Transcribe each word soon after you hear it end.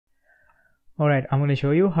Alright, I'm going to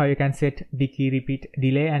show you how you can set the key repeat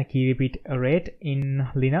delay and key repeat rate in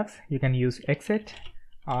Linux. You can use xset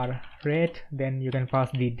or rate, then you can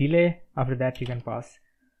pass the delay. After that you can pass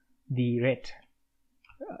the rate.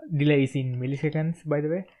 Delay is in milliseconds, by the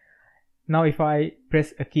way. Now if I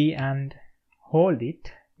press a key and hold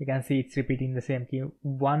it, you can see it's repeating the same key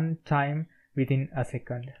one time within a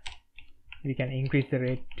second. We can increase the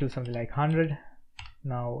rate to something like 100.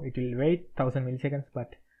 Now it will wait 1000 milliseconds,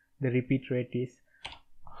 but the repeat rate is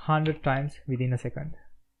 100 times within a second.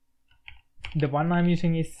 The one I'm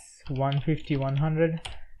using is 150, 100,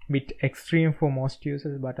 bit extreme for most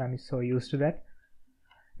users, but I'm so used to that.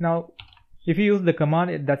 Now if you use the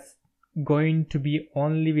command, that's going to be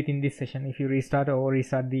only within this session. If you restart or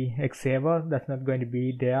restart the X server, that's not going to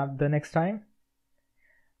be there the next time.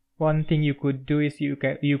 One thing you could do is you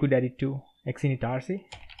could add it to xinit-rc.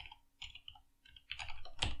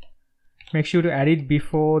 Make sure to add it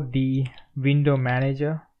before the window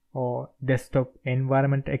manager or desktop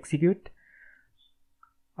environment execute.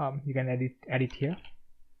 You can add it here.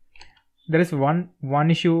 There is one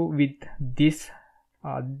issue with this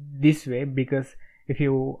way, because if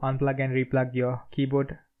you unplug and replug your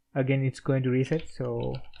keyboard again, it's going to reset,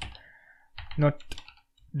 so not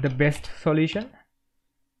the best solution.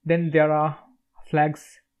 Then there are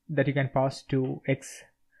flags that you can pass to X.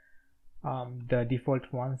 The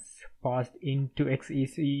default ones passed into X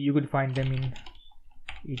is, you could find them in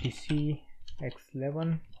etc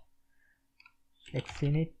x11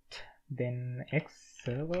 xinit, then x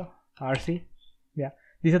server rc. Yeah,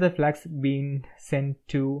 these are the flags being sent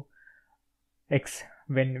to X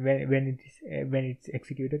when it's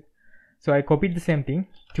executed. So I copied the same thing.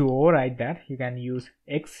 To override that, you can use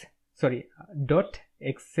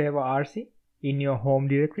 .xserverrc in your home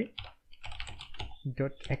directory.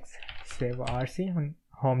 .xserverrc on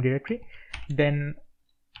home directory. Then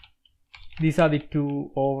these are the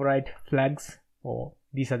two override flags, or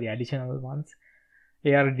these are the additional ones.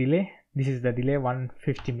 AR delay, this is the delay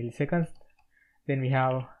 150 milliseconds. Then we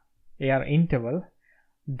have AR interval,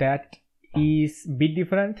 that is a bit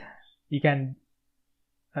different. You can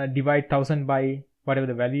divide 1000 by whatever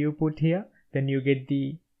the value you put here, then you get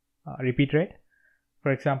the repeat rate.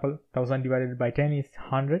 For example, 1000 divided by 10 is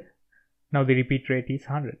 100. Now the repeat rate is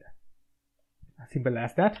 100. Simple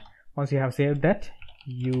as that. Once you have saved that,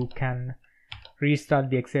 you can restart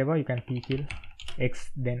the X server. You can pkill X,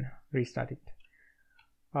 then restart it.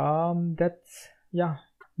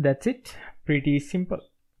 That's it. Pretty simple.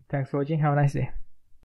 Thanks for watching. Have a nice day.